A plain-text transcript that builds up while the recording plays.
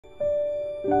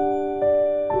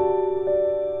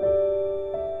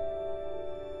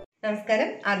നമസ്കാരം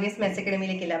RVS Maths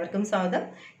അക്കാഡമിയിലേക്ക് എല്ലാവർക്കും സ്വാഗതം.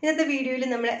 ഇന്നത്തെ വീഡിയോയിൽ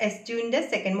നമ്മൾ S2ന്റെ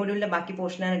സെക്കൻഡ് മോഡ്യൂളിന്റെ ബാക്കി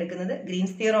പോർഷനാണ് എടുക്കുന്നത്.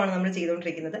 ഗ്രീൻസ് തിയറം ആണ് നമ്മൾ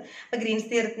ചെയ്തുകൊണ്ടിരിക്കുന്നത്. അപ്പോൾ ഗ്രീൻസ്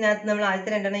തിയറത്തിനകത്ത് നമ്മൾ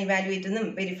ആദ്യത്തെ രണ്ടെണ്ണം ഇവാലുവേറ്റ് എന്നും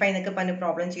വെരിഫൈ എന്നൊക്കെ പറഞ്ഞ്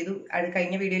പ്രോബ്ലം ചെയ്തു. അത്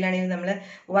കഴിഞ്ഞ വീഡിയോയിലാണെങ്കിൽ നമ്മൾ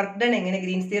വർക്ക് ഡൺ എങ്ങനെ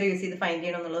ഗ്രീൻസ് തിയറി യൂസ് ചെയ്ത് ഫൈൻഡ്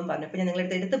ചെയ്യണം എന്നുള്ളതും പറഞ്ഞു. അപ്പോൾ ഞാൻ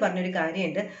നിങ്ങളുടെ എടുത്ത് പറഞ്ഞൊരു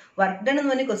കാര്യമുണ്ട്. വർക്ക് ഡൺ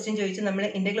എന്ന് പറഞ്ഞ ക്വസ്റ്റ്യൻ ചോദിച്ച് നമ്മൾ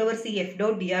integral over C F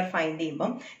dot D R find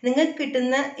ചെയ്യുമ്പോൾ നിങ്ങൾക്ക്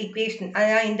കിട്ടുന്ന ഇക്വേഷൻ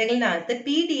ആ ഇന്റഗ്രലിനകത്ത്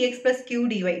P D X plus Q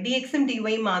D Y D എക്സും ഡി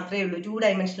വൈയും മാത്രമേ ഉള്ളൂ. 2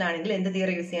 ഡയമെൻഷനിൽ ആണെങ്കിൽ എന്ത്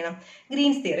തിയറി യൂസ് ചെയ്യണം?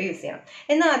 ഗ്രീൻസ് തിയറി യൂസ് ചെയ്യണം.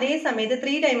 എന്നാൽ അതേ സമയത്ത്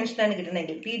 3 ഡയമെൻഷനിലാണ്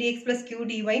കിട്ടണമെങ്കിൽ P D X plus Q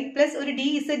D Y plus ഒരു ഡി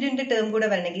ഇസെഡിന്റെ ടേം കൂടെ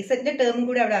വരണമെങ്കിൽ ഇസെഡിന്റെ ടേം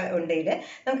കൂടെ അവിടെ ഉണ്ടെങ്കിൽ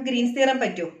നമുക്ക് ഗ്രീൻസ് തിയറം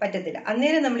പറ്റത്തില്ല.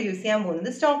 അന്നേരം നമ്മൾ യൂസ് ചെയ്യാൻ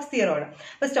പോകുന്നത് സ്റ്റോക്സ് തിയറം ആണ്.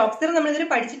 അപ്പോൾ സ്റ്റോക്സ് തിയറം നമ്മൾ ഇതുവരെ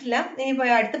പഠിച്ചിട്ടില്ല. ഇനി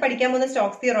അടുത്ത് പഠിക്കാൻ പോകുന്ന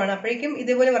സ്റ്റോക്സ് തിയറം ആണ്. അപ്പോഴേക്കും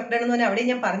ഇതേപോലെ വർക്ക് ഡൺ എന്ന് പറഞ്ഞാൽ അവിടെ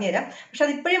ഞാൻ പറഞ്ഞുതരാം. പക്ഷെ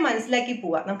അത് ഇപ്പോഴും മനസ്സിലാക്കി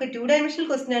പോവാം. നമുക്ക് 2 ഡയമെൻഷണൽ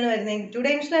ക്വസ്റ്റൻ ആണ് വരുന്നത്. 2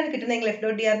 ഡയമെൻഷനാണ് കിട്ടണമെങ്കിൽ എഫ്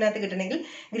ഡോട്ട് ഡി ആറിനകത്ത് കിട്ടണമെങ്കിൽ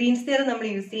ഗ്രീൻസ് തിയറം നമ്മൾ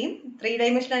യൂസ് ചെയ്യും. 3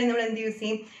 ഡയമെൻഷനാണെങ്കിൽ നമ്മൾ എന്ത് യൂസ്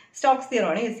ചെയ്യും? സ്റ്റോക്സ് തിയറം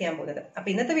ആണ് യൂസ് ചെയ്യാൻ പോകുന്നത്. അപ്പോൾ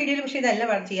ഇന്നത്തെ വീഡിയോയിൽ പക്ഷേ ഇതല്ല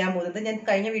ചെയ്യാൻ പോകുന്നത്. ഞാൻ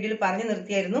കഴിഞ്ഞ വീഡിയോയിൽ പറഞ്ഞു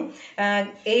നിർത്തിയായിരുന്നു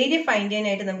ഏരിയ ഫൈൻഡ്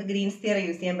ചെയ്യാനായിട്ട് നമുക്ക് ഗ്രീൻസ് തിയറം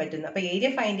യൂസ് ചെയ്യാൻ പറ്റുന്നു. അപ്പോൾ ഏരിയ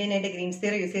ഫൈൻഡ് ചെയ്യാനായിട്ട് ഗ്രീൻസ്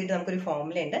തിയറം യൂസ് ചെയ്തിട്ട് നമുക്കൊരു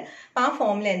ഫോർമുല ഉണ്ട്. അപ്പോൾ ആ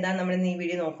ഫോർമുല എന്താണ് നമ്മൾ ഇന്ന് ഈ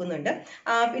വീഡിയോ നോക്കുന്നുണ്ട്.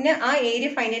 പിന്നെ ആ ഏരിയ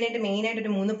ഫൈൻഡ് ചെയ്യാനായിട്ട് മെയിൻ ആയിട്ട്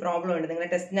ഒരു 3 പ്രോബ്ലം ഉണ്ട്.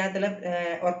 നിങ്ങളുടെ ടെസ്റ്റിനകത്തുള്ള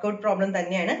വർക്കൗട്ട് പ്രോബ്ലം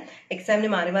തന്നെയാണ്. എക്സാമിന്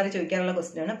മാറി മാറി ചോദിക്കാനുള്ള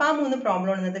ക്വസ്റ്റൻ ആണ്. അപ്പോൾ ആ 3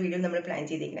 പ്രോബ്ലം ഇന്നത്തെ വീഡിയോയിൽ നമ്മൾ പ്ലാൻ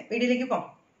ചെയ്തിരിക്കുന്നത്. വീഡിയോയിലേക്ക് പോകാം.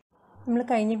 നമ്മൾ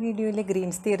കഴിഞ്ഞ വീഡിയോയിൽ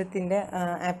ഗ്രീൻസ് തിയറത്തിൻ്റെ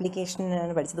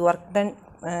ആപ്ലിക്കേഷനാണ് പഠിച്ചത്. വർക്ക് ഡൺ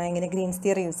എങ്ങനെ ഗ്രീൻസ്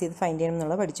തിയറി യൂസ് ചെയ്ത് ഫൈൻഡ് ചെയ്യണം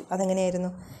എന്നുള്ളത് പഠിച്ചു. അതെങ്ങനെയായിരുന്നു?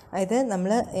 അതായത്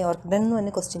നമ്മൾ വർക്ക് ഡൺ എന്ന്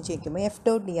പറഞ്ഞ ക്വസ്റ്റ്യൻ ചോദിക്കുമ്പോൾ F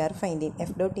dot D R find ചെയ്യും.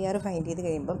 F dot D R find ചെയ്ത്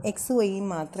കഴിയുമ്പം എക്സ് വൈയും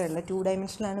മാത്രമല്ല 2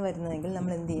 ഡയമെൻഷനിലാണ് വരുന്നതെങ്കിൽ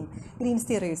നമ്മൾ എന്ത് ചെയ്യും? ഗ്രീൻസ്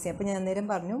തിയറി യൂസ് ചെയ്യും. അപ്പോൾ ഞാൻ നേരം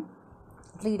പറഞ്ഞു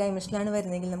 3 ഡയമെൻഷനിലാണ്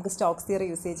വരുന്നതെങ്കിൽ നമുക്ക് സ്റ്റോക്സ് തിയറി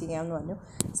യൂസ് ചെയ്യാമെന്ന് പറഞ്ഞു.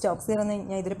 സ്റ്റോക്സ് തിയറി ഒന്നും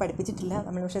ഞാൻ ഇതുവരെ പഠിപ്പിച്ചിട്ടില്ല.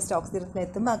 നമ്മൾ പക്ഷേ സ്റ്റോക്സ് തിയറത്തിൽ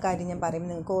എത്തുമ്പോൾ ആ കാര്യം ഞാൻ പറയുമ്പോൾ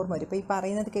നിങ്ങൾക്ക് ഓർമ്മ വരും. ഇപ്പോൾ ഈ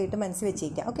പറയുന്നത് കേട്ട് മനസ്സിൽ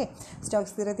വെച്ചേക്കാം. ഓക്കെ,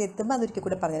 സ്റ്റോക്സ് തിയറത്തിൽ എത്തുമ്പോൾ അതൊരിക്കൽ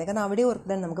കൂടെ പറഞ്ഞത്, കാരണം അവിടെ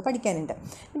ഓർക്കാൻ നമുക്ക് പഠിക്കാനുണ്ട്.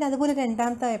 പിന്നെ അതുപോലെ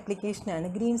രണ്ടാമത്തെ ആപ്ലിക്കേഷനാണ്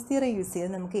ഗ്രീൻസ് തിയറി യൂസ്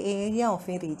ചെയ്ത് നമുക്ക് area of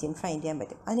A region find ചെയ്യാൻ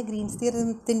പറ്റും. അതിന് ഗ്രീൻസ്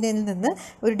തിയറത്തിൻ്റെ നിന്ന്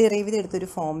ഒരു ഡെറൈവ് ചെയ്തെടുത്തൊരു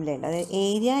ഫോർമുല ഉണ്ട്. അതായത്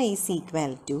area is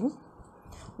equal to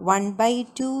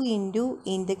 1/2 into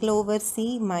integral over C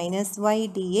minus Y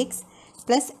D X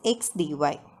plus X D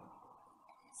Y.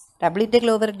 Double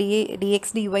integral over D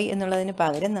X D Y എന്നുള്ളതിന്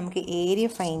പകരം നമുക്ക് ഏരിയ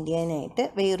ഫൈൻഡ് ചെയ്യാനായിട്ട്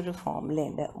വേറൊരു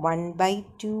ഫോർമുലയുണ്ട്.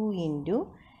 1/2 into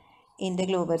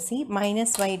integral over C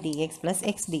minus Y D X plus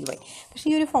X D Y. പക്ഷേ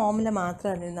ഈ ഒരു formula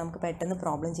മാത്രമാണ് നമുക്ക് പെട്ടെന്ന്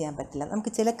പ്രോബ്ലം ചെയ്യാൻ പറ്റില്ല.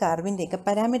 നമുക്ക് ചില കർവിൻ്റെയൊക്കെ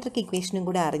പാരാമെട്രിക് ഇക്വേഷനും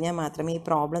കൂടെ അറിഞ്ഞാൽ മാത്രമേ ഈ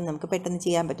പ്രോബ്ലം നമുക്ക് പെട്ടെന്ന്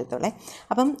ചെയ്യാൻ പറ്റത്തുള്ളൂ.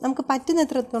 അപ്പം നമുക്ക്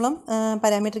പറ്റുന്നത്രത്തോളം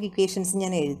പാരാമെട്രിക് ഇക്വേഷൻസ്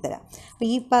ഞാൻ എഴുതിത്തരാം. അപ്പോൾ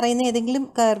ഈ പറയുന്ന ഏതെങ്കിലും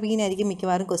കർവിനായിരിക്കും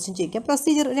മിക്കവാറും ക്വസ്റ്റ്യൻ ചോദിക്കാം.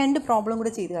 പ്രൊസീജിയർ 2 പ്രോബ്ലം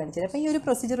കൂടെ ചെയ്ത് കാണിച്ചു. അപ്പോൾ ഈ ഒരു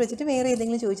പ്രൊസീജിയർ വെച്ചിട്ട് വേറെ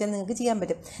ഏതെങ്കിലും ചോദിച്ചാൽ നിങ്ങൾക്ക് ചെയ്യാൻ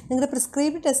പറ്റും. നിങ്ങളുടെ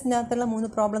പ്രിസ്ക്രൈബ്ഡ് ടെസ്റ്റിനകത്തുള്ള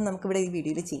 3 പ്രോബ്ലം നമുക്കിവിടെ ഈ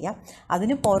വീഡിയോയിൽ ചെയ്യാം.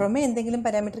 അതിന് പുറമെ എന്തെങ്കിലും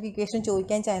പാരാമെട്രിക് ഇക്വേഷൻ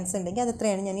ചോദിക്കാൻ ചാൻസ് ഉണ്ടെങ്കിൽ അത്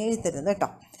എത്രയാണ് ഞാൻ എഴുതി കേട്ടോ.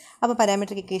 അപ്പോൾ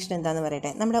പാരാമെട്രിക് ഇക്വേഷൻ എന്താണെന്ന് പറയട്ടെ.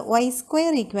 നമ്മുടെ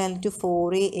y² ഈക്വൽ ടു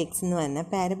 4ax എന്ന് പറഞ്ഞാൽ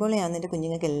പാരബോളയാണെന്ന് എൻ്റെ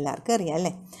കുഞ്ഞുങ്ങൾക്ക് എല്ലാവർക്കും അറിയാം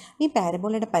അല്ലേ? ഈ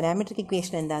പാരബോളയുടെ പാരാമെട്രിക്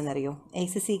ഇക്വേഷൻ എന്താണെന്നറിയോ? x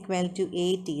is equal to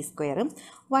at²ഉം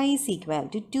y is equal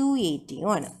to 2at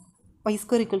ആണ്.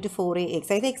 y² ഈക്വൽ ടു 4ax,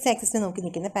 അതായത് x ആക്സിസിനെ നോക്കി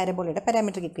നിൽക്കുന്ന പാരബോളയുടെ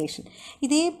പാരാമെട്രിക് ഇക്വേഷൻ.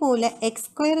 ഇതേപോലെ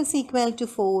x² is equal to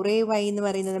 4ay എന്ന്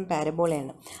പറയുന്നതും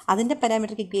പാരബോളയാണ്. അതിൻ്റെ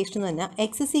പാരാമെട്രിക് ഇക്വേഷൻ എന്ന് പറഞ്ഞാൽ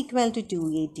x is equal to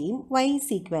 2atയും y is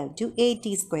equal to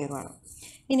at² ആണ്.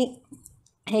 ഇനി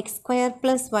x²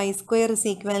 plus y² is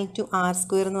equal to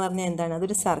r² എന്ന് പറഞ്ഞാൽ എന്താണ്?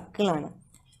 അതൊരു സർക്കിളാണ്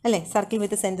അല്ലേ? Circle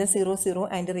with centre 0 0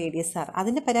 and radius r.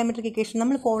 അതിൻ്റെ പാരാമെട്രിക് ഇക്വേഷൻ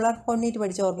നമ്മൾ പോളാർ കോർഡിനേറ്റ്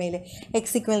പഠിച്ച ഓർമ്മയിൽ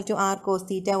x equal to r cos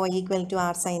θ, y equal to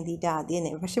r sin θ ആദ്യം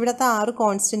തന്നെ. പക്ഷേ ഇവിടുത്തെ r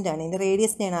കോൺസ്റ്റൻ്റ് ആണ്. ഇതിൻ്റെ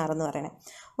റേഡിയസിനെയാണ് r എന്ന് പറയുന്നത്.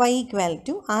 y equal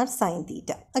to r sin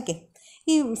θ. Okay,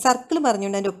 ഈ സർക്കിൾ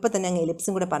പറഞ്ഞുകൊണ്ട് അതിൻ്റെ ഒപ്പം തന്നെ അങ്ങ്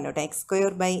എലിപ്സും കൂടെ പറഞ്ഞോട്ടെ.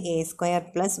 x² / a²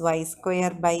 plus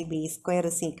y² / b²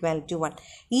 is equal to 1.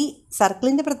 ഈ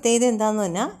സർക്കിളിൻ്റെ പ്രത്യേകത എന്താണെന്ന്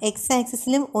പറഞ്ഞാൽ x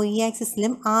ആക്സിസിലും y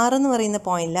ആക്സിസിലും r എന്ന് പറയുന്ന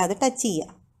പോയിന്റിൽ അത് ടച്ച്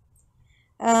ചെയ്യുക.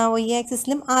 y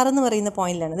ആക്സിസിലും r എന്ന് പറയുന്ന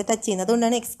പോയിന്റിലാണ് അത് ടച്ച് ചെയ്യുന്നത്.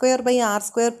 അതുകൊണ്ടാണ് x² /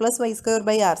 r² plus y²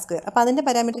 / r². അപ്പോൾ അതിൻ്റെ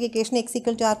parametric equation x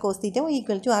equal to r cos θ, y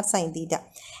equal to r sin θ.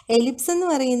 Ellipse എന്ന്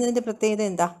പറയുന്നതിൻ്റെ പ്രത്യേകത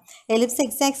എന്താ? എലിപ്സ്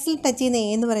x ആക്സിസിൽ ടച്ച് ചെയ്യുന്ന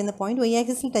a എന്ന് പറയുന്ന പോയിന്റ്, y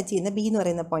ആക്സിസിൽ ടച്ച് ചെയ്യുന്ന b എന്ന്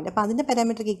പറയുന്ന പോയിന്റ്. അപ്പോൾ അതിൻ്റെ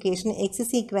parametric equation x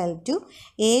is equal to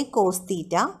a cos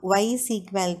θ, y is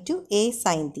equal to a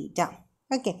sin θ.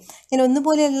 Okay, ഞാൻ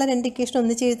ഒന്നുപോലെയുള്ള 2 ഇക്വേഷൻ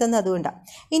ഒന്നിച്ച് എഴുതുന്നത് അതുകൊണ്ടാണ്.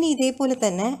 ഇനി ഇതേപോലെ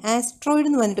തന്നെ ആസ്ട്രോയിഡ്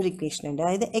എന്ന് പറഞ്ഞിട്ടൊരു ഇക്വേഷൻ ഉണ്ട്.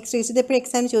 അതായത് x റേസ് ഇത് എപ്പോഴും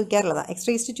എക്സാമിന് ചോദിക്കാറുള്ളതാണ്. x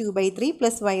raise to 2/3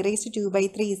 plus y raise to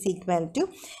 2/3 is equal to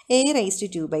a raise to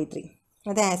 2/3.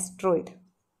 അത് ആസ്ട്രോയിഡ്.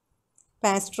 അപ്പോൾ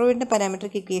ആസ്ട്രോയിഡിൻ്റെ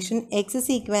parametric equation x is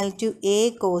equal to a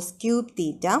cos cube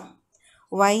θ,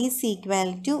 y is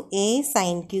equal to a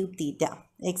sin cube θ.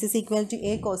 x is equal to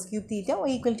a cos cube θ,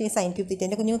 y equal to a sin cube θ.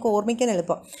 എൻ്റെ കുഞ്ഞുങ്ങൾക്ക് ഓർമ്മിക്കാൻ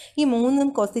എളുപ്പം. ഈ 3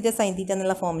 cos θ sin θ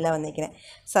എന്നുള്ള ഫോമില വന്നിരിക്കുന്നത്.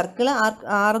 Circle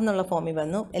r എന്നുള്ള ഫോമിൽ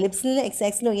വന്നു. എലിപ്സിൽ x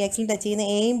ആക്സിലും y ആക്സിലും ടച്ച് ചെയ്യുന്ന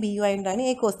എയും ബിയും ആയതുകൊണ്ടാണ്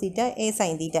a cos θ, a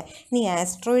sin θ. ഇനി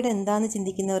ആസ്ട്രോയിഡ് എന്താണെന്ന്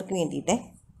ചിന്തിക്കുന്നവർക്ക് വേണ്ടിയിട്ട്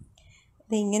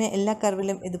ഇതിങ്ങനെ എല്ലാ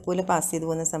കർവിലും ഇതുപോലെ പാസ് ചെയ്തു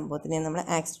പോകുന്ന സംഭവത്തിനെയാണ് നമ്മൾ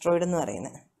ആസ്ട്രോയിഡ് എന്ന്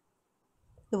പറയുന്നത്.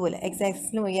 ഇതുപോലെ എക്സ്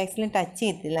ആക്സിലും വൈ ആക്സിലും ടച്ച്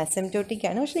ചെയ്തിട്ടില്ല,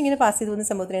 അസിംപ്റ്റോട്ടിക്കാണ്. പക്ഷേ ഇങ്ങനെ പാസ് ചെയ്ത് പോകുന്ന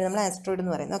സംഭവത്തിനാണ് നമ്മൾ ആസ്ട്രോയിഡ്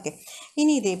എന്ന് പറയുന്നത്. ഓക്കെ,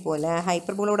 ഇനി ഇതേപോലെ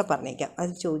ഹൈപ്പർബോളോടെ പറഞ്ഞേക്കാം,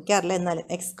 അത് ചോദിക്കാറില്ല എന്നാലും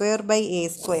x² / a²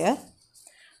 -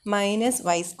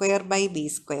 y² /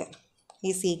 b²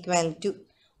 is equal to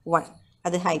 1.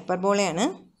 അത് ഹൈപ്പർബോളയാണ്.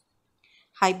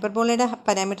 ഹൈപ്പർബോളയുടെ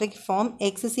parametric form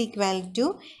x is equal to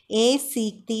a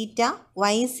sec theta,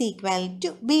 y is equal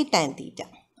to b tan theta.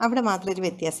 അവിടെ മാത്രം ഒരു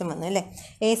വ്യത്യാസം വന്നു അല്ലേ,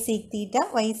 a sec theta,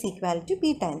 y is equal to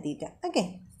b tan theta. Okay,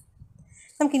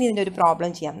 നമുക്കിനി ഇതിൻ്റെ ഒരു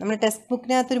പ്രോബ്ലം ചെയ്യാം. നമ്മുടെ ടെക്സ്റ്റ്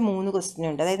ബുക്കിനകത്തൊരു 3 ക്വസ്റ്റ്യൻ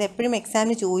ഉണ്ട്. അതായത് എപ്പോഴും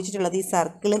എക്സാമിന് ചോദിച്ചിട്ടുള്ളത് ഈ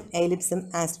സർക്കിളും എലിപ്സും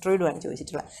ആസ്ട്രോയിഡുമാണ്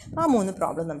ചോദിച്ചിട്ടുള്ളത്. ആ 3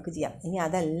 പ്രോബ്ലം നമുക്ക് ചെയ്യാം. ഇനി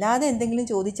അതല്ലാതെ എന്തെങ്കിലും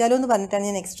ചോദിച്ചാലോ എന്ന് പറഞ്ഞിട്ടാണ്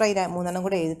ഞാൻ എക്സ്ട്രാ 3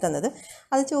 കൂടെ എഴുതി തന്നത്.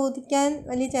 അത് ചോദിക്കാൻ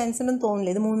വലിയ ചാൻസ് ഉണ്ടെന്ന് തോന്നില്ല.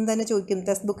 ഇത് 3 തന്നെ ചോദിക്കും.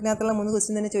 ടെക്സ്റ്റ് ബുക്കിനകത്തുള്ള 3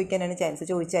 ക്വസ്റ്റ്യൻ തന്നെ ചോദിക്കാനാണ് ചാൻസ്.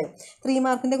 ചോദിച്ചാലും 3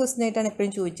 മാർക്കിൻ്റെ ക്വസ്റ്റ്യൻ ആയിട്ടാണ്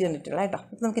എപ്പോഴും ചോദിച്ചു തന്നിട്ടുള്ളത് കേട്ടോ.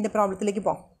 അപ്പോൾ നമുക്കിൻ്റെ പ്രോബ്ലത്തിലേക്ക്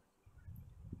പോകാം.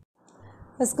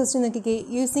 ഫസ്റ്റ് ക്വസ്റ്റ്യൻ നോക്കിക്കേ,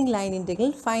 using line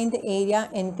integral find the area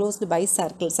enclosed by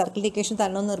circle. സർക്കിളിൻ്റെ ഇക്വേഷൻ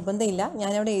തരണമെന്ന് നിർബന്ധമില്ല.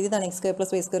 ഞാനവിടെ എഴുതാണ് x²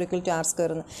 + y² =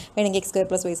 r² എന്ന്. വേണമെങ്കിൽ x²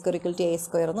 + y² =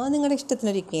 a² എന്നോ അത് നിങ്ങളുടെ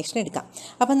ഇഷ്ടത്തിനൊരു ഇക്വേഷൻ എടുക്കാം.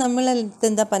 അപ്പം നമ്മൾ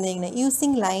എന്താ പറഞ്ഞിരിക്കുന്നത്,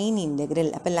 യൂസിങ് ലൈൻ ഇൻറ്റഗ്രൽ.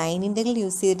 അപ്പോൾ ലൈൻ ഇൻറ്റഗ്രൽ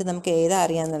യൂസ് ചെയ്തിട്ട് നമുക്ക് ഏതാ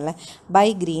അറിയാമെന്നുള്ള by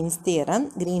Green's theorem.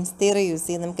 Green's theorem use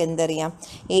ചെയ്ത് നമുക്ക് എന്തറിയാം,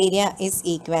 area is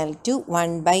equal to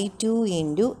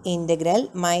 1/2 integral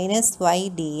 -y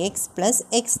dx +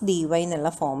 x dy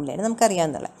എന്നുള്ള ഫോമിലാണ്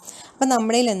നമുക്കറിയാമെന്നുള്ളത്. അപ്പോൾ നമ്മുടെ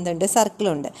എന്തുണ്ട്,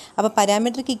 സർക്കിളുണ്ട്. അപ്പോൾ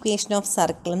പാരാമെട്രിക് ഇക്വേഷൻ ഓഫ്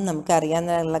സർക്കിളും നമുക്ക്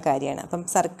അറിയാവുന്ന കാര്യമാണ്. അപ്പം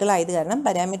സർക്കിൾ ആയത് കാരണം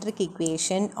പാരാമെട്രിക്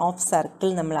ഇക്വേഷൻ ഓഫ് സർക്കിൾ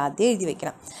നമ്മൾ ആദ്യം എഴുതി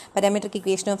വെക്കണം. പാരാമെട്രിക്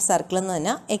ഇക്വേഷൻ ഓഫ് സർക്കിൾ എന്ന്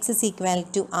പറഞ്ഞാൽ x is equal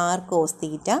to r cos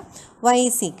theta, y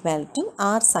is equal to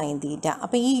r sin theta.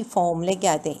 അപ്പോൾ ഈ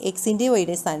ഫോമിലേക്കകത്ത് എക്സിൻ്റെ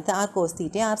വൈയുടെ സ്ഥാനത്ത് r cos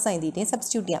theta, r sin theta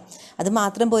substitute ചെയ്യാം. അത്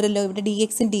മാത്രം പോരല്ലോ, ഇവിടെ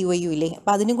dxും dyയും ഇല്ലേ,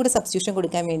 അപ്പോൾ അതിനും കൂടെ സബ്സ്റ്റിറ്റ്യൂഷൻ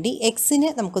കൊടുക്കാൻ വേണ്ടി എക്സിന്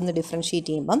നമുക്കൊന്ന് ഡിഫറൻഷ്യേറ്റ്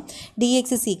ചെയ്യുമ്പം dx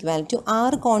is equal to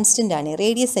r constant ആണ്,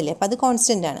 റേഡിയസ് അല്ലേ, അപ്പോൾ അത്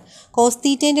കോൺസ്റ്റൻ്റ് ആണ്. കോസ്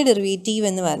തീറ്റേൻ്റെ ഡെറിവേറ്റീവ്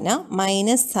എന്ന് പറഞ്ഞാൽ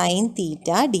 -sin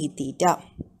theta d theta.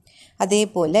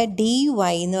 അതേപോലെ dy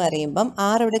എന്ന് പറയുമ്പം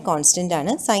r ഇവിടെ കോൺസ്റ്റൻ്റ്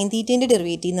ആണ്, സൈൻ തീറ്റേൻ്റെ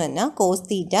ഡെറിവേറ്റീവ് എന്ന് പറഞ്ഞാൽ കോസ്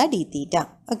തീറ്റ d തീറ്റ.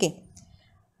 ഓക്കെ,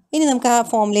 ഇനി നമുക്ക് ആ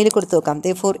ഫോമുലയിൽ കൊടുത്ത് നോക്കാം.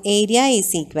 therefore area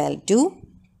is equal to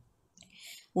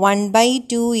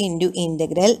 1/2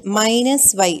 integral -y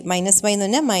എന്ന്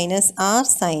പറഞ്ഞാൽ -r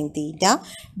sin theta,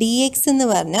 dx എന്ന്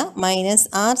പറഞ്ഞാൽ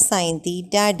 -r sin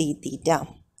theta d theta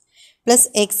plus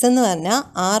X എന്ന് പറഞ്ഞാൽ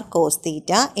r cos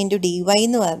theta into dy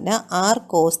എന്ന് പറഞ്ഞാൽ r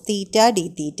cos theta d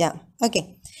theta. Okay,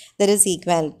 that is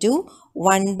equal to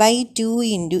 1/2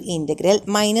 integral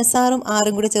 -r-ഉം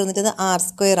r-ഉം കൂടെ ചേർന്നിട്ട്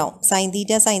r² ആവും. സൈൻ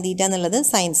തീറ്റ എന്നുള്ളത്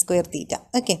sin² തീറ്റ.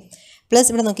 ഓക്കെ,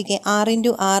 പ്ലസ് ഇവിടെ നോക്കിക്കേ, r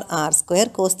 × r r²,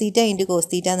 cos തീറ്റ × cos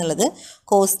തീറ്റ എന്നുള്ളത്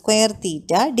cos²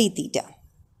 തീറ്റ d തീറ്റ.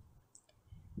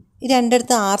 ഈ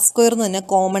രണ്ടിടത്ത് r² എന്ന് പറഞ്ഞാൽ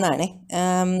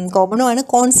കോമണും ആണ്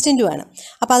കോൺസ്റ്റൻറ്റുമാണ്.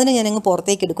 അപ്പോൾ അതിനെ ഞാനങ്ങ്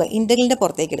പുറത്തേക്ക് എടുക്കുക, ഇൻറ്റഗ്രലിൻ്റെ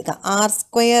പുറത്തേക്ക് എടുക്കുക.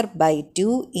 r²/2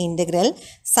 integral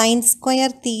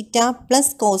sin² theta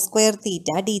plus cos² തീറ്റ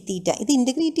d തീറ്റ. ഇത്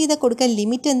ഇൻറ്റഗ്രേറ്റ് ചെയ്താൽ കൊടുക്കാൻ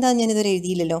ലിമിറ്റ് എന്താണെന്ന് ഞാനിതുവരെ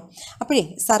എഴുതിയില്ലല്ലോ. അപ്പോഴേ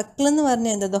സർക്കിൾ എന്ന്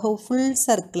പറഞ്ഞാൽ എന്താ, ഫുൾ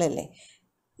സർക്കിൾ അല്ലേ.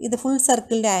 ഇത് ഫുൾ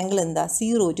സർക്കിളിൻ്റെ ആംഗിൾ എന്താ,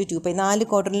 0 to 2π. 4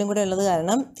 ക്വാർട്ടറിലും കൂടെ ഉള്ളത്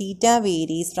കാരണം തീറ്റ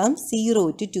വേരീസ് ഫ്രം 0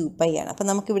 to 2π ആണ്. അപ്പോൾ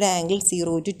നമുക്കിവിടെ ആംഗിൾ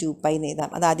 0 to 2π എന്ന് എഴുതാം.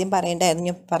 അത് ആദ്യം പറയേണ്ടായിരുന്നു,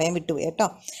 ഞാൻ പറയാൻ വിട്ടുപോയി കേട്ടോ.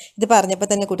 ഇത് പറഞ്ഞപ്പോൾ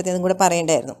തന്നെ കൂട്ടത്തിൽ കൂടെ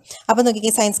പറയേണ്ടായിരുന്നു. അപ്പോൾ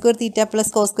നോക്കിക്കേ, sin² തീറ്റ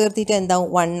പ്ലസ് cos² തീറ്റ എന്താവും,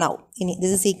 1 ആവും. ഇനി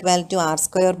this is equal to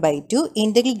r²/2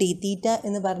 integral d തീറ്റ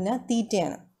എന്ന് പറഞ്ഞാൽ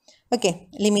തീറ്റയാണ്. Okay,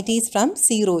 limit is from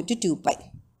 0 to 2π.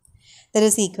 that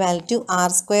is equal to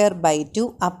r²/2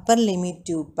 upper limit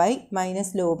 2π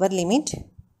minus lower limit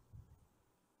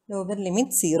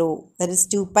 0. that is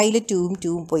 2πയിൽ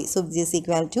 2 പോയി. so this is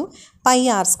equal to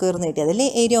πr² എന്ന് കിട്ടി. അതല്ലേ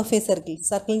ഏരിയ ഓഫ് എ സർക്കിൾ.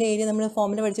 സർക്കിളിൻ്റെ area നമ്മൾ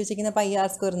ഫോമിൽ പഠിച്ച് വെച്ചിരിക്കുന്ന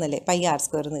πr² എന്നല്ലേ,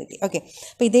 πr² എന്ന് കിട്ടി. ഓക്കെ,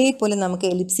 അപ്പോൾ ഇതേപോലെ നമുക്ക്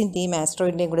എലിപ്സിൻ്റെയും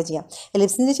ആസ്ട്രോയിഡിൻ്റെയും കൂടെ ചെയ്യാം.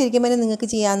 എലിപ്സിൻ്റെ ശരിക്കും പറഞ്ഞാൽ നിങ്ങൾക്ക്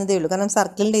ചെയ്യാവുന്നതേ ഉള്ളൂ, കാരണം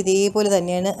സർക്കിളിൻ്റെ ഇതേപോലെ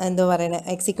തന്നെയാണ് എന്താ പറയുന്നത്,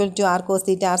 x = r cos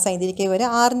theta, r sin theta വരെ.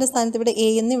 ആറിൻ്റെ സ്ഥാനത്ത് ഇവിടെ a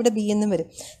എന്നും ഇവിടെ b എന്നും വരും.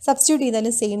 സബ്സ്റ്റിറ്റ്യൂട്ട്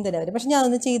ചെയ്താലും സെയിം തന്നെ വരും. പക്ഷേ ഞാൻ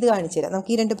ഒന്ന് ചെയ്ത് കാണിച്ചു തരാം.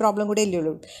 നമുക്ക് ഈ 2 പ്രോബ്ലം കൂടെ അല്ലേ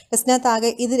ഉള്ളൂ. ടെസ്റ്റിനകത്ത്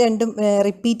ആകെ ഇത് രണ്ടും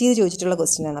റിപ്പീറ്റ് ചെയ്ത് ചോദിച്ചിട്ടുള്ള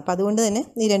ക്വസ്റ്റ്യൻ ആണ്. അപ്പോൾ അതുകൊണ്ട് തന്നെ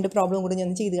ഈ 2 പ്രോബ്ലം കൂടെ ഞാൻ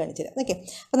ചെയ്ത് കാണിച്ചു തരാം. ഓക്കെ,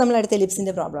 അപ്പോൾ നമ്മൾ അടുത്ത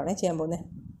എലിപ്സിൻ്റെ പ്രോബ്ലമാണ് ചെയ്യാൻ പോകുന്നത്.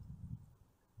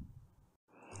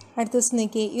 അടുത്ത ദിവസം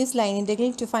നോക്കിയേ, use line integral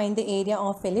to find the area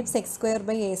of ellipse x² +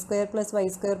 a²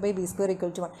 + b²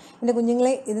 = 1. എൻ്റെ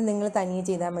കുഞ്ഞുങ്ങളെ, ഇത് നിങ്ങൾ തനിയെ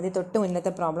ചെയ്താൽ മതി. തൊട്ട്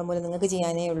മുന്നത്തെ പ്രോബ്ലം പോലെ നിങ്ങൾക്ക്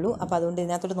ചെയ്യാനേ ഉള്ളൂ. അപ്പോൾ അതുകൊണ്ട്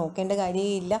ഇതിനകത്തോട്ട് നോക്കേണ്ട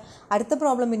കാര്യമേ ഇല്ല. അടുത്ത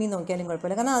പ്രോബ്ലം പിന്നെ നോക്കിയാലും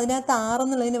കുഴപ്പമില്ല, കാരണം അതിനകത്ത് r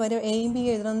എന്നുള്ളതിന് വരെ a b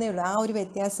എഴുതണമെന്നേ ഉള്ളൂ. ആ ഒരു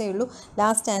വ്യത്യാസമേ ഉള്ളൂ.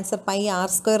 ലാസ്റ്റ് ആൻസർ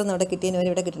πr² എന്ന് ഇവിടെ കിട്ടിയതിന് വരെ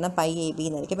ഇവിടെ കിട്ടണം πab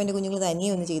എന്നായിരിക്കും. അപ്പോൾ എൻ്റെ കുഞ്ഞുങ്ങൾ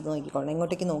തനിയെ ഒന്ന് ചെയ്ത് നോക്കിക്കോളണം,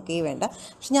 ഇങ്ങോട്ടേക്ക് നോക്കുകയേ വേണ്ട.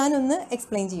 പക്ഷെ ഞാനൊന്ന്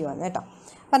എക്സ്പ്ലെയിൻ ചെയ്യുവാണ് കേട്ടോ.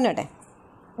 പറഞ്ഞോട്ടെ,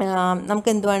 നമുക്ക്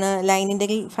എന്തുവാണ് line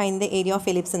integral find the area of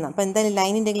ellipse എന്ന്. അപ്പോൾ എന്തായാലും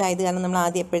ലൈൻ ഇൻറ്റഗ്രൽ ആയത് കാരണം നമ്മൾ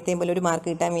ആദ്യം എപ്പോഴത്തേയും പോലെ ഒരു മാർക്ക്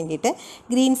കിട്ടാൻ വേണ്ടിയിട്ട്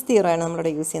ഗ്രീൻസ് തിയറമാണ്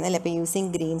നമ്മളിവിടെ യൂസ് ചെയ്യുന്നത് അല്ലേ. അപ്പോൾ യൂസിങ്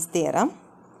ഗ്രീൻസ്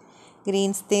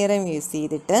തിയറം യൂസ്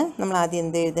ചെയ്തിട്ട് നമ്മൾ ആദ്യം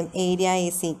എന്ത് എഴുതും, area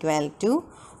is equal to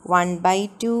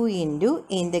 1/2 into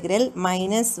integral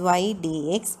minus Y D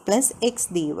X plus X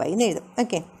D Y എന്ന് എഴുതും.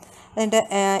 ഓക്കെ, എന്നിട്ട്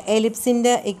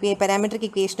എലിപ്സിൻ്റെ പാരാമെട്രിക്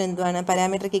ഇക്വേഷൻ എന്തുവാണ്?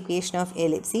 Parametric equation of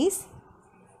ellipse is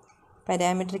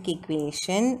parametric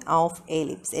equation of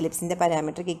എലിപ്സിൻ്റെ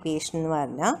parametric equation എന്ന്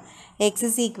പറഞ്ഞാൽ X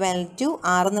is equal to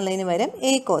R എന്നുള്ളതിന് പകരം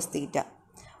A cos theta,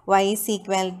 y is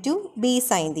equal to b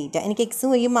sin theta. എനിക്ക് എക്സും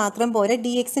വൈയും മാത്രം പോരാ,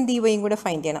 ഡി എക്സും ഡി വൈയും കൂടെ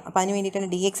ഫൈൻഡ് ചെയ്യണം. അപ്പോൾ അതിന് വേണ്ടിയിട്ടാണ്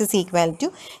D X is equal to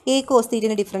A cos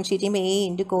തീറ്റനെ differentiate ചെയ്യുമ്പോൾ എ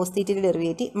ഇൻറ്റു കോസ് തീറ്റയുടെ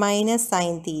derivative minus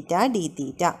sine theta D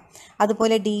തീറ്റ.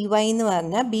 അതുപോലെ ഡി വൈ എന്ന്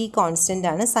പറഞ്ഞാൽ ബി കോൺസ്റ്റൻ്റ്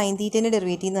ആണ്, സൈൻ തീറ്റേൻ്റെ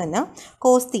ഡെറിവേറ്റീവ് എന്ന് പറഞ്ഞാൽ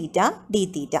കോസ് തീറ്റ ഡി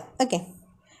തീറ്റ. ഓക്കെ,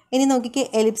 ഇനി നോക്കിക്കേ,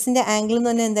 എലിപ്സിൻ്റെ ആംഗിൾ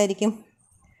എന്ന് പറഞ്ഞാൽ എന്തായിരിക്കും?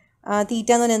 തീറ്റ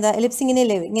എന്ന് പറഞ്ഞാൽ എന്താ? എലിപ്സ്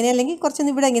ഇങ്ങനെയല്ലേ, ഇങ്ങനെ അല്ലെങ്കിൽ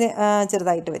കുറച്ചൊന്ന് ഇവിടെ ഇങ്ങനെ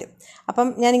ചെറുതായിട്ട് വരും. അപ്പം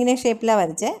ഞാനിങ്ങനെ ഷേപ്പിലാണ്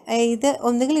വരച്ചത്. ഇത്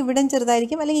ഒന്നുകിൽ ഇവിടെ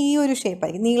ചെറുതായിരിക്കും അല്ലെങ്കിൽ ഈ ഒരു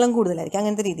ഷേപ്പായിരിക്കും, നീളം കൂടുതലായിരിക്കും,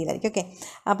 അങ്ങനത്തെ രീതിയിലായിരിക്കും. ഓക്കെ,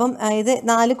 അപ്പം ഇത്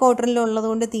 4 ക്വാർട്ടറിലുള്ളത്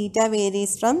കൊണ്ട് തീറ്റ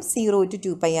വേരീസ് ഫ്രം 0 to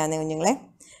 2π ആണ് കുഞ്ഞുങ്ങളെ.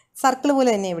 സർക്കിൾ പോലെ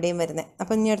തന്നെ എവിടെയും വരുന്നത്.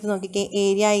 അപ്പം ഇനി അടുത്ത് നോക്കിക്കേ,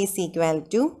 area is equal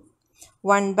to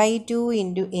 1/2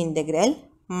 into integral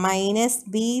minus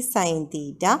B sine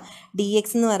theta, D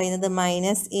X എന്ന് പറയുന്നത്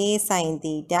minus A sine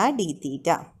theta D theta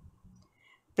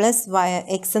plus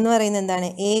X എന്ന് പറയുന്നത് എന്താണ്?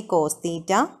 A cos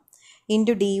theta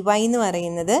into D Y എന്ന്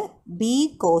പറയുന്നത് ബി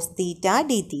കോസ് തീറ്റ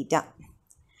ഡി തീറ്റ.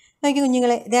 നോക്കി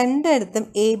കുഞ്ഞുങ്ങളെ, രണ്ടിടത്തും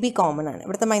എ ബി കോമൺ ആണ്.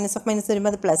 ഇവിടുത്തെ മൈനസ് ഓഫ് മൈനസ്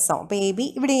വരുമ്പോൾ അത് പ്ലസ് ആവും. അപ്പോൾ എ ബി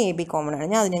ഇവിടെയും എ ബി കോമൺ ആണ്.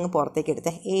 ഞാൻ അതിനങ്ങ് പുറത്തേക്ക്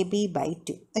എടുത്തേ,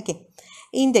 AB/2. Okay,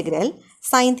 integral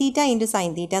sine theta into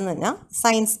sine theta എന്ന് പറഞ്ഞാൽ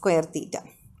സൈൻ സ്ക്വയർ തീറ്റ,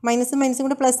 മൈനസും മൈനസും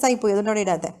കൂടെ പ്ലസ് ആയിപ്പോയി, അതുകൊണ്ട് അവിടെ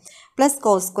ഇടാത്ത plus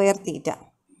cos square theta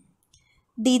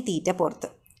D തീറ്റ പുറത്ത്.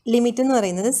 ലിമിറ്റ് എന്ന്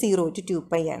പറയുന്നത് 0 to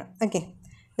 2π ആണ്. Okay,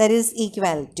 that is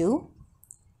equal to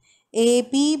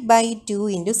AB/2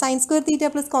 into sine square theta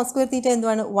plus cos square theta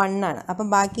എന്തുവാണ്? 1 ആണ്. അപ്പം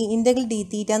ബാക്കി ഇൻ്റഗ്രൽ ഡി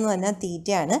തീറ്റ എന്ന് പറഞ്ഞാൽ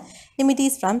തീറ്റയാണ്. Limit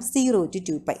is from 0 to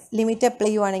 2π. Limit apply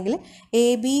ചെയ്യുവാണെങ്കിൽ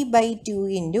AB/2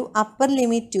 into upper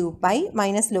limit 2π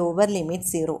minus lower limit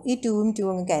 0. ഈ 2ഉം 2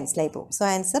 അങ്ങ് ക്യാൻസലായി പോകും. So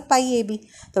answer πAB.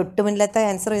 തൊട്ട് മുന്നിലത്തെ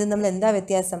ആൻസർ ഇത് നമ്മൾ എന്താ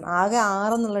വ്യത്യാസം? ആകെ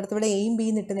 6 എന്നുള്ളിടത്ത് ഇവിടെ എയും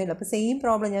ബിയും നിട്ടുന്നേ ഉള്ളൂ. അപ്പോൾ സെയിം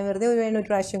പ്രോബ്ലം ഞാൻ വെറുതെ ഒരു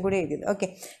പ്രാവശ്യം കൂടി എഴുതിയത്. ഓക്കെ,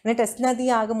 പിന്നെ ടെസ്റ്റിനകത്ത് ഈ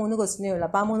ആകെ 3 ക്വസ്റ്റിനേ ഉള്ളൂ.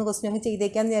 അപ്പോൾ ആ 3 ക്വസ്റ്റിനും അങ്ങ്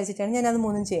ചെയ്തേക്കാമെന്ന് വിചാരിച്ചിട്ടാണ് ഞാൻ അത്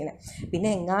 3ഉം ചെയ്യണത്.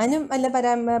 പിന്നെ എങ്ങാനും വല്ല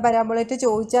പരാബോളേറ്റ്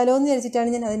ചോദിച്ചാലോ എന്ന് വിചാരിച്ചിട്ടാണ്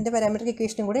ഞാൻ അതിൻ്റെ പാരാമെട്രിക്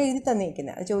ഇക്വേഷനും കൂടെ എഴുതി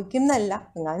തന്നിരിക്കുന്നത്. അത് ചോദിക്കുന്നല്ല,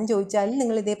 എങ്ങാനും ചോദിച്ചാലും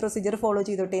നിങ്ങൾ ഇതേ പ്രൊസീജിയർ ഫോളോ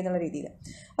ചെയ്തോട്ടെ എന്നുള്ള രീതിയിൽ.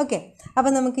 ഓക്കെ,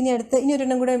 അപ്പോൾ നമുക്കിനി ഇനി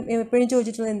ഒരെണ്ണം കൂടെ എപ്പോഴും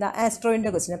ചോദിച്ചിട്ടുള്ളത് എന്താ?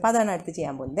 ആസ്ട്രോയിൻ്റെ ക്വസ്റ്റ്യൻ. അപ്പോൾ അതാണ് അടുത്ത്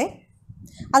ചെയ്യാൻ പോകുന്നത്.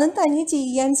 അതും തനിയെ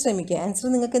ചെയ്യാൻ ശ്രമിക്കുക.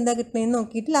 ആൻസർ നിങ്ങൾക്ക് എന്താ കിട്ടണമെന്ന്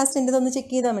നോക്കിയിട്ട് ലാസ്റ്റ് എൻ്റെ ഒന്ന്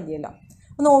ചെക്ക് ചെയ്താൽ മതിയല്ലോ,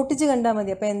 ഒന്ന് ഓട്ടിച്ച് കണ്ടാൽ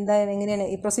മതി. അപ്പോൾ എന്താ, എങ്ങനെയാണ്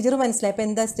ഈ പ്രൊസീജിയർ മനസ്സിലായി, അപ്പോൾ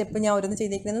എന്താ സ്റ്റെപ്പ് ഞാൻ ഓരോന്ന്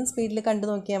ചെയ്തേക്കുന്നതെന്ന് സ്പീഡിൽ കണ്ടു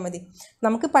നോക്കിയാൽ മതി.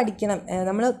 നമുക്ക് പഠിക്കണം,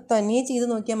 നമ്മൾ തനിയെ ചെയ്ത്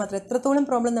നോക്കിയാൽ മാത്രം എത്രത്തോളം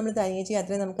പ്രോബ്ലം നമ്മൾ തനിയെ ചെയ്യുക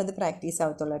അത്രയും നമുക്കത് പ്രാക്ടീസ്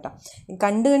ആവത്തുള്ളൂ കേട്ടോ.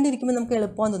 കണ്ടിരിക്കുമ്പോൾ നമുക്ക്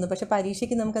എളുപ്പമാണെന്ന് തോന്നും, പക്ഷേ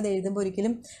പരീക്ഷയ്ക്ക് നമുക്കത് എഴുതുമ്പോൾ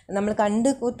ഒരിക്കലും നമ്മൾ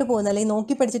കണ്ടിട്ട് പോകുന്ന അല്ലെങ്കിൽ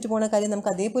നോക്കി പഠിച്ചിട്ട് പോകുന്ന കാര്യം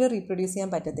നമുക്ക് അതേപോലെ റീപ്രൊഡ്യൂസ്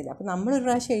ചെയ്യാൻ പറ്റത്തില്ല. അപ്പോൾ നമ്മളൊരു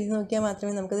പ്രാവശ്യം എഴുതി നോക്കിയാൽ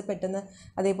മാത്രമേ നമുക്കത് പെട്ടെന്ന്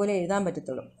അതേപോലെ എഴുതാൻ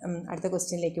പറ്റത്തുള്ളൂ. അടുത്ത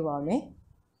ക്വസ്റ്റ്യനിലേക്ക് പോകാമേ.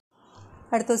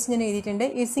 അടുത്ത ക്വസ്റ്റ്യൻ ഞാൻ എഴുതിയിട്ടുണ്ട്.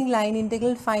 Using line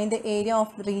integral find the area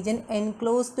of region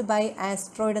enclosed by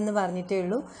asteroid എന്ന് പറഞ്ഞിട്ടേ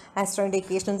ഉള്ളൂ. ആസ്ട്രോയിൻ്റെ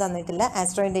ഇക്വേഷൻ തന്നിട്ടില്ല.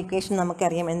 ആസ്ട്രോയിൻ്റെ ഇക്വേഷൻ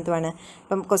നമുക്കറിയാം എന്തുവാണ്.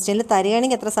 ഇപ്പം ക്വസ്റ്റ്യനിൽ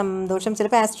തരികയാണെങ്കിൽ എത്ര സന്തോഷം.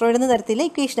 ചിലപ്പോൾ ആസ്ട്രോയിഡ് എന്ന് തരത്തില്ല,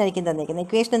 ഇക്വേഷൻ ആയിരിക്കും തന്നിരിക്കുന്നത്.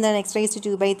 ഇക്വേഷൻ എന്താണ്?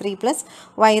 x⁻²/3 plus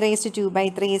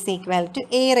y⁻²/3 is equal to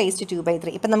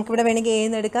a⁻²/3. ഇപ്പം നമുക്കിവിടെ വേണമെങ്കിൽ എ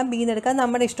എന്ന് എടുക്കാം, ബി എന്ന് എടുക്കാം,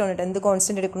 നമ്മുടെ ഇഷ്ടമാണ് കേട്ടോ എന്ത്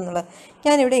കോൺസ്റ്റൻറ്റ് എടുക്കണം എന്നുള്ളത്.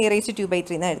 ഞാനിവിടെ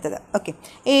a⁻²/3 എന്നാണ് എടുത്തത്. ഓക്കെ,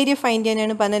 ഏരിയ ഫൈൻഡ്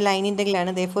ചെയ്യാനാണ് പറഞ്ഞ line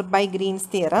ഇൻ്റഗ്രലാണ്. Therefore by Green's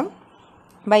theorem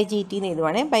by GT എന്ന്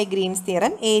എഴുതുവാണ്. By Green's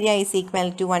theorem area is equal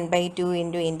to 1/2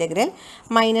 into integral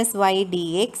minus Y D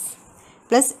X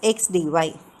plus X D Y.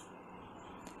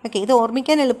 Okay, ഇത്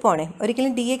ഓർമ്മിക്കാൻ എളുപ്പമാണ്.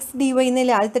 ഒരിക്കലും ഡി എക്സ് ഡി വൈ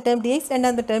എന്നല്ലേ ആദ്യത്തെ term D X,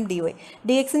 രണ്ടാമത്തെ term D Y.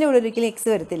 D എക്സിൻ്റെ കൂടെ ഒരിക്കലും എക്സ്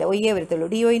വരത്തില്ല, ഒയ്യേ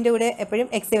വരത്തുള്ളൂ. ഡി വൈൻ്റെ കൂടെ എപ്പോഴും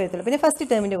എക്സേ വരത്തുള്ളൂ. പിന്നെ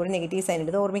ഫസ്റ്റ് ടേമിൻ്റെ കൂടെ നെഗറ്റീവ് സൈൻ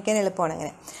ഉണ്ട്. ഇത് ഓർമ്മിക്കാൻ എളുപ്പമാണ്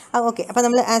അങ്ങനെ. ഓക്കെ, അപ്പോൾ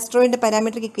നമ്മൾ ആസ്ട്രോയിൻ്റെ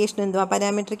പാരാമെട്രിക് ഇക്വേഷൻ എന്തുവാ?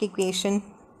 പാരാമെട്രിക്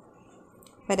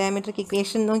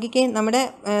ഇക്വേഷൻ നോക്കിക്കേ, നമ്മുടെ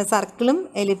സർക്കിളും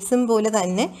എലിപ്സും പോലെ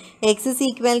തന്നെ X is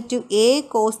equal to A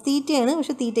cos തീറ്റയാണ്.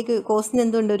 പക്ഷേ തീറ്റയ്ക്ക് കോസിന്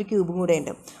എന്തുകൊണ്ട് ഒരു ക്യൂബും കൂടെ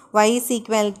ഉണ്ട്. Y is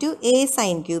equal to A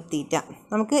sine cube theta.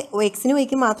 നമുക്ക് എക്സിന്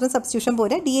വൈക്ക് മാത്രം സബ്സ്റ്റിറ്റ്യൂഷൻ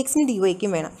പോരാ, ഡി എക്സിന് ഡി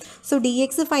വൈക്കും വേണം. സോ ഡി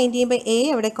എക്സ് ഫൈൻഡ് ചെയ്യുമ്പോൾ എ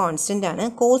അവിടെ കോൺസ്റ്റൻ്റ് ആണ്.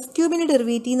 കോസ് ക്യൂബിൻ്റെ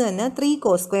ഡെറിവേറ്റീവ് എന്ന് പറഞ്ഞാൽ 3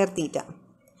 cos square theta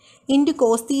into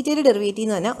cos തീറ്റയുടെ ഡെറിവേറ്റീവ്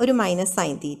എന്ന് പറഞ്ഞാൽ ഒരു മൈനസ്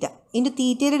സൈൻ തീറ്റ ഇൻറ്റു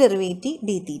തീറ്റയുടെ derivative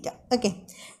D theta. Okay,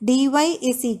 D Y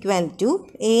is equal to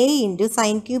A into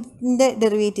sine ക്യൂബിൻ്റെ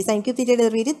derivative, sine cube തീറ്റയുടെ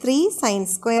derivative 3 sin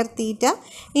square theta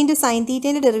into sine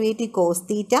തീറ്റേൻ്റെ derivative cos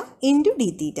theta into D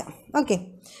തീറ്റ. Okay,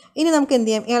 ഇനി നമുക്ക് എന്ത്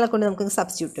ചെയ്യാം? ഇയാളെ കൊണ്ട് നമുക്ക്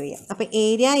substitute ചെയ്യാം. അപ്പോൾ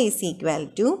area is equal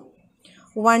to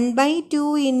 1/2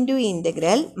 into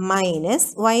integral minus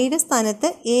വൈയുടെ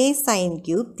സ്ഥാനത്ത് A sine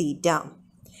cube theta,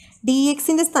 D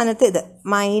എക്സിൻ്റെ സ്ഥാനത്ത് ഇത്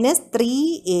minus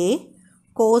 3a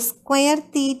cos square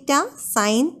theta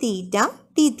sine theta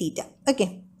T തീറ്റ. Okay,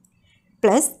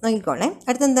 plus നോക്കിക്കോളെ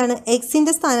അടുത്തെന്താണ്?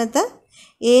 എക്സിൻ്റെ സ്ഥാനത്ത്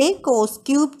A cos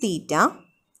cube theta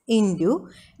into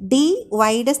D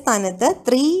വൈയുടെ സ്ഥാനത്ത്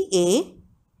 3a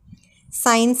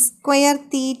sine square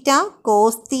theta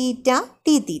cos theta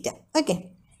T theta. Okay,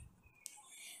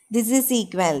 this is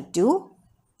equal to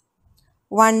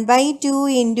 1/2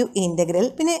 into integral.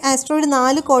 പിന്നെ asteroid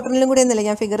 4 ക്വാർട്ടറിലും കൂടെ ഒന്നുമില്ല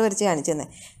ഞാൻ figure വരച്ച് കാണിച്ചു തന്നെ.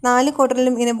 4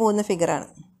 ക്വാർട്ടറിലും ഇങ്ങനെ പോകുന്ന ഫിഗറാണ്.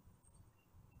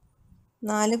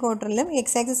 4 ക്വാർട്ടറിലും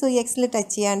എക്സ് ആക്സിസ് y എക്സിൽ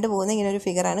ടച്ച് ചെയ്യാണ്ട് പോകുന്ന ഇങ്ങനെ ഒരു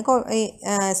ഫിഗറാണ് ഈ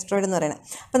ആസ്ട്രോയിഡ് എന്ന് പറയുന്നത്.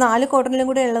 അപ്പോൾ 4 ക്വാർട്ടറിലും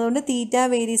കൂടെ ഉള്ളതുകൊണ്ട് തീറ്റ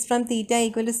varies from theta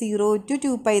equal to 0 to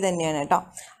 2π തന്നെയാണ് കേട്ടോ.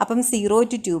 അപ്പം 0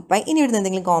 to 2π. ഇനി ഇവിടുന്ന്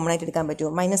എന്തെങ്കിലും കോമൺ ആയിട്ട് എടുക്കാൻ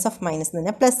പറ്റുമോ? മൈനസ് ഓഫ് മൈനസ് എന്ന്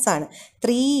പറഞ്ഞാൽ പ്ലസ് ആണ്.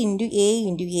 3 ഇൻറ്റു എ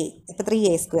ഇൻറ്റു എ. ഇപ്പോൾ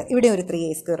 3a². ഇവിടെ ഒരു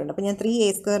 3a² ഉണ്ട്. അപ്പോൾ ഞാൻ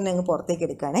 3a² അങ്ങ് പുറത്തേക്ക്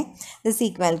എടുക്കുകയാണേ. ദിസ്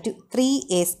ഈക്വൽ ടു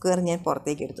 3a² ഞാൻ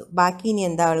പുറത്തേക്ക് എടുത്തു. ബാക്കി ഇനി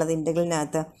എന്താ ഉള്ളത്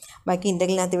ഇൻ്റഗ്രലിനകത്ത്? ബാക്കി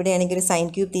ഇൻ്റഗ്രലിനകത്ത് ഇവിടെയാണെങ്കിൽ ഒരു സൈൻ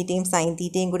ക്യൂബ് തീറ്റയും സൈൻ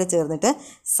തീറ്റയും കൂടെ ചേർന്നിട്ട്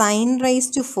sine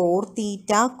raise to 4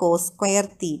 theta cos square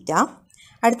theta.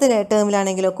 അടുത്ത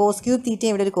ടേമിലാണെങ്കിലോ കോസ് ക്യൂബ് തീറ്റ,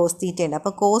 ഇവിടെ ഒരു കോസ് തീറ്റ ഉണ്ട്.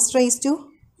 അപ്പോൾ cos raise to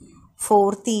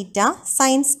 4 theta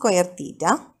sine square theta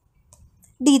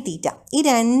D തീറ്റ. ഈ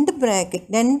രണ്ട്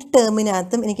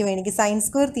ടേമിനകത്തും എനിക്ക് വേണമെങ്കിൽ sine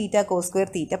square theta cos square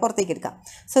theta പുറത്തേക്ക് എടുക്കാം.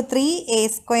 So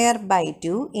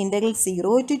 3a² integral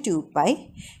 0 to 2π.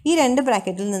 ഈ രണ്ട്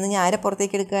ബ്രാക്കറ്റിൽ നിന്ന് ഞാൻ ആരെ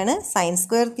പുറത്തേക്ക് എടുക്കുകയാണ്? Sine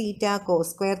square theta cos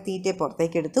square theta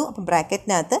പുറത്തേക്ക് എടുത്തു. അപ്പോൾ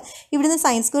ബ്രാക്കറ്റിനകത്ത് ഇവിടുന്ന്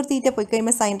സൈൻ സ്ക്വയർ തീറ്റ പോയി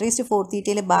കഴിയുമ്പോൾ സൈൻ റൈസ് ടു 4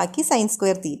 തീറ്റയിൽ ബാക്കി sine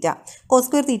square theta cos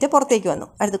square theta പുറത്തേക്ക് വന്നു.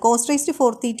 അടുത്ത് cos raise to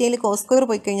 4 തീറ്റയിൽ cos square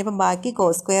പോയി കഴിഞ്ഞപ്പോൾ ബാക്കി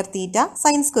cos square theta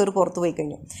sine square പുറത്ത് പോയി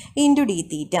കഴിഞ്ഞു. ഇൻറ്റു ഡി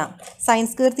തീറ്റ. Sine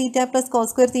square theta plus cos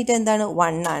square theta എന്താണ്?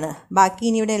 1 ആണ്. ബാക്കി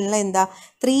ഇനി ഇവിടെ ഉള്ള എന്താ?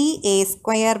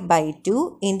 3a²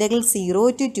 integral 0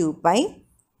 to 2π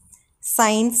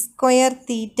sine square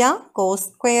theta cos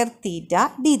square theta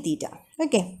D theta.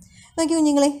 Okay, നോക്കി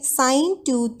കുഞ്ഞുങ്ങളെ, സൈൻ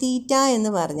 2 തീറ്റ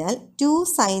എന്ന് പറഞ്ഞാൽ 2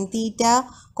 സൈൻ തീറ്റ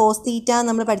കോസ് തീറ്റ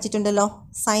നമ്മൾ പഠിച്ചിട്ടുണ്ടല്ലോ.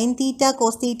 Sine theta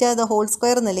cos theta the whole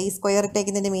square എന്നല്ലേ ഈ സ്ക്വയർ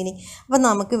ഇട്ടേക്കുന്നതിൻ്റെ മീനിങ്. അപ്പോൾ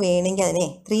നമുക്ക് വേണമെങ്കിൽ അതിനെ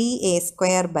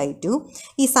 3a²/2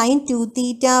 ഈ sign 2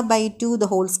 theta by 2 the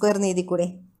whole square എന്ന് എഴുതിക്കൂടെ?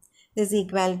 This is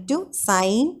equal to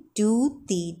sin 2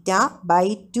 theta by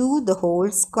 2 the whole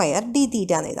square d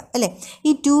theta എന്ന് എഴുതാം അല്ലേ. ഈ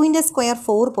 2ൻ്റെ സ്ക്വയർ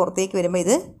 4 പുറത്തേക്ക് വരുമ്പോൾ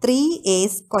ഇത്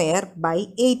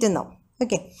 3a²/8 എന്നാവും.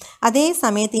 ഓക്കെ, അതേ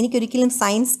സമയത്ത് എനിക്കൊരിക്കലും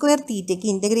സൈൻ സ്ക്വയർ തീറ്റയ്ക്ക്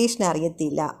ഇൻ്റഗ്രേഷൻ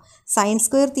അറിയത്തില്ല. സൈൻ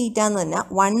സ്ക്വയർ തീറ്റ എന്ന് പറഞ്ഞാൽ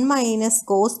 1 -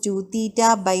 cos 2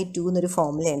 θ/2 എന്നൊരു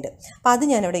ഫോമുലയുണ്ട്. അപ്പോൾ അത്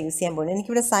ഞാനിവിടെ യൂസ് ചെയ്യാൻ പോകുന്നത്.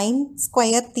 എനിക്കിവിടെ സൈൻ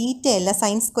സ്ക്വയർ തീറ്റ അല്ല,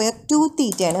 സൈൻ സ്ക്വയർ 2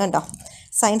 θയാണ് കണ്ടോ.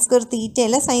 സൈൻ സ്ക്വയർ തീറ്റ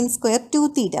അല്ല, സൈൻ സ്ക്വയർ 2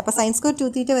 θ. അപ്പോൾ സൈൻ സ്ക്വയർ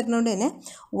 2 θ വരുന്നതുകൊണ്ട് തന്നെ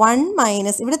 1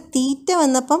 ഇവിടെ തീറ്റ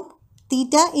വന്നപ്പം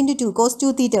തീറ്റ ഇൻറ്റു 2 കോസ് 2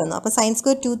 θ വന്നു. അപ്പോൾ സൈൻ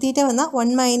സ്ക്വയർ 2 θ വന്നാൽ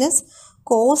 1 -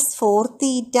 cos 4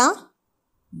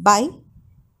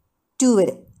 θ/2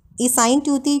 വരും. ഈ സൈൻ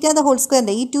 2 θ ദ ഹോൾ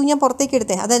സ്ക്വയറിൻ്റെ ഈ 2 ഞാൻ പുറത്തേക്ക്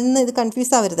എടുത്തേ, അതൊന്നും ഇത്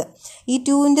കൺഫ്യൂസ് ആവരുത്. ഈ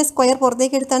 2ൻ്റെ സ്ക്വയർ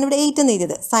പുറത്തേക്ക് എടുത്താണ് ഇവിടെ 8 എന്ന്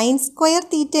എഴുതിയത്. സൈൻ സ്ക്വയർ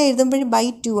തീറ്റ എഴുതുമ്പോഴും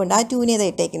 /2 ഉണ്ട്. ആ 2നെ ഇത്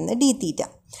ഇട്ടേക്കുന്നത് ഡി തീറ്റ.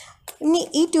 ഇനി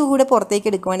ഈ 2 കൂടെ പുറത്തേക്ക്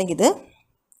എടുക്കുവാണെങ്കിൽ ഇത്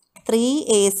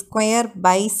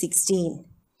 3a²/16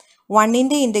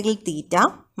 1ൻ്റെ integral theta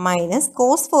minus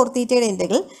cos 4 θയുടെ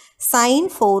integral sign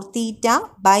 4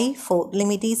 θ/4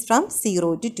 limit is from 0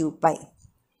 to 2π.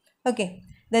 Okay,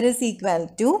 that is equal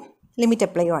to limit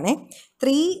apply ആണേ.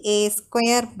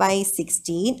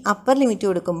 3a²/16 അപ്പർ ലിമിറ്റ്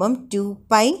കൊടുക്കുമ്പം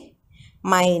 2π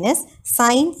മൈനസ്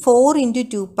സൈൻ 4 ×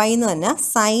 2π എന്ന് പറഞ്ഞാൽ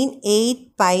സൈൻ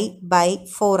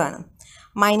 8π/4 ആണ്.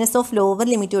 മൈനസ് ഓഫ് ലോവർ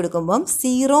ലിമിറ്റ് കൊടുക്കുമ്പം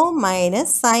 0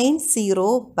 - സൈൻ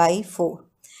 0/4.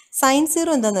 സൈൻ 0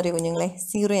 എന്താണെന്നറിയോ കുഞ്ഞുങ്ങളെ?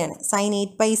 0 ആണ്. സൈൻ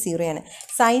 8π 0 ആണ്.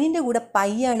 സൈനിൻ്റെ കൂടെ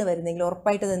പൈ ആണ് വരുന്നതെങ്കിൽ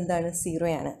ഉറപ്പായിട്ടത് എന്താണ്? 0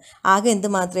 ആണ്. ആകെ എന്ത്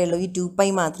മാത്രമേ ഉള്ളൂ? ഈ 2π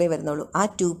മാത്രമേ വരുന്നുള്ളൂ. ആ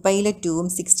 2πയിലെ 2ഉം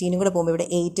 16ഉം കൂടെ പോകുമ്പോൾ ഇവിടെ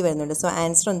 8 വരുന്നുണ്ട്. സോ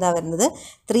ആൻസർ എന്താ വരുന്നത്?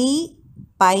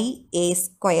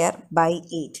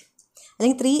 3πa²/8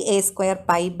 അല്ലെങ്കിൽ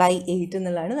 3a²π/8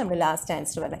 എന്നുള്ളതാണ് നമ്മുടെ ലാസ്റ്റ്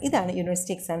ആൻസർ വരുന്നത്. ഇതാണ്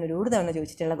യൂണിവേഴ്സിറ്റി എക്സാമിന് ഒരു തവണ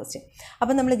ചോദിച്ചിട്ടുള്ള ക്വസ്റ്റ്യൻ.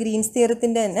 അപ്പോൾ നമ്മൾ ഗ്രീൻസ്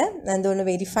തിയറത്തിൻ്റെ തന്നെ എന്തുകൊണ്ട്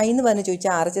വെരിഫൈ എന്ന് പറഞ്ഞ്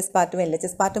ചോദിച്ചാൽ RHS പാർട്ടും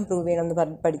LHS പാർട്ടും പ്രൂവ് ചെയ്യണമെന്ന്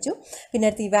പഠിച്ചു. പിന്നെ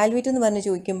അടുത്ത് ഇവാലുവേറ്റ് എന്ന് പറഞ്ഞ്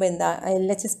ചോദിക്കുമ്പോൾ എന്താ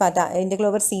LHS part integral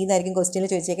over C എന്നായിരിക്കും ക്വസ്റ്റ്യനിൽ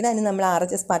ചോദിച്ചേക്കുന്നത്. അതിന് നമ്മൾ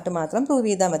RHS പാർട്ട് മാത്രം പ്രൂവ്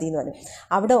ചെയ്താൽ മതി എന്ന് പറഞ്ഞു.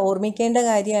 അവിടെ ഓർമ്മിക്കേണ്ട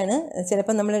കാര്യമാണ്,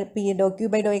 ചിലപ്പോൾ നമ്മൾ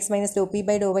 ∂Q/∂x -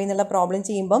 ∂P/∂y എന്നുള്ള പ്രോബ്ലം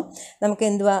ചെയ്യുമ്പം നമുക്ക്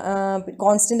എന്തുവാ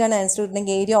കോൺസ്റ്റൻ്റ് ആണ് ആൻസർ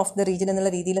കിട്ടണമെങ്കിൽ ഏരിയ ഓഫ് ദ റീജിയൻ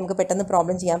എന്നുള്ള രീതിയിൽ നമുക്ക് പെട്ടെന്ന്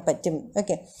പ്രോബ്ലം ചെയ്യാൻ പറ്റും.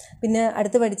 ഓക്കെ, പിന്നെ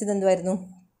അടുത്ത് പഠിച്ചത് എന്തുമായിരുന്നു?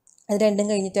 അത് രണ്ടും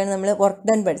കഴിഞ്ഞിട്ടാണ് നമ്മൾ വർക്ക്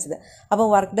ഡൺ പഠിച്ചത്. അപ്പോൾ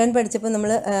വർക്ക് ഡൺ പഠിച്ചപ്പോൾ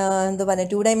നമ്മൾ എന്താ പറയുക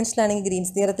 2 ഡയമെൻഷനിലാണെങ്കിൽ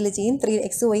ഗ്രീൻസ് തിയറത്തിൽ ചെയ്യും,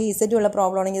 3x y z ഉള്ള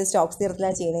പ്രോബ്ലം ആണെങ്കിൽ സ്റ്റോക്സ്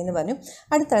തിയറത്തിലാണ് ചെയ്യണമെന്ന് പറഞ്ഞു.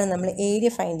 അടുത്താണ് നമ്മൾ ഏരിയ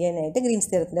ഫൈൻഡ് ചെയ്യാനായിട്ട് ഗ്രീൻസ്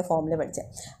തിയറത്തിൻ്റെ ഫോമിൽ പഠിച്ചത്.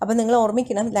 അപ്പോൾ നിങ്ങൾ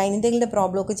ഓർമ്മിക്കണം, ലൈൻ ഇൻ്റഗ്രലിൻ്റെ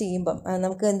പ്രോബ്ലം ഒക്കെ ചെയ്യുമ്പം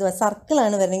നമുക്ക് എന്തുവാ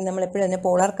സർക്കിളാണ് വരണമെങ്കിൽ നമ്മൾ എപ്പോഴും തന്നെ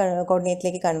പോളാർ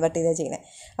കോർഡിനേറ്റിലേക്ക് കൺവേർട്ട് ചെയ്താൽ ചെയ്യുന്നത്.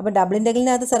 അപ്പോൾ ഡബിൾ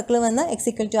ഇൻ്റഗ്രലിനകത്ത് സർക്കിൾ വന്നാൽ x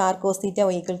 = r cos θ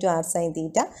y = r sin θ.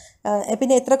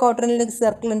 പിന്നെ എത്ര ക്വാർട്ടറിൽ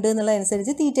സർക്കിൾ ഉണ്ട്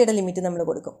എന്നുള്ളതനുസരിച്ച് തീറ്റയുടെ ലിമിറ്റ് നമ്മൾ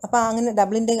കൊടുക്കും. അപ്പോൾ അങ്ങനെ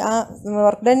ഡബിളിൻ്റെ ആ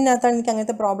വർക്ക് ഡണ്ണിനകത്ത് എനിക്ക്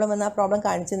അങ്ങനത്തെ പ്രോബ്ലം വന്ന് ആ പ്രോബ്ലം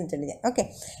കാണിച്ചു തന്നിട്ടുണ്ട് ഞാൻ. ഓക്കെ,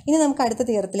 ഇനി നമുക്ക് അടുത്ത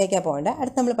തിയറത്തിലേക്കാണ് പോകേണ്ടത്.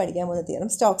 അടുത്ത് നമ്മൾ പഠിക്കാൻ പോകുന്ന തിയറം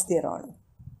സ്റ്റോക്സ് തിയറമാണ്.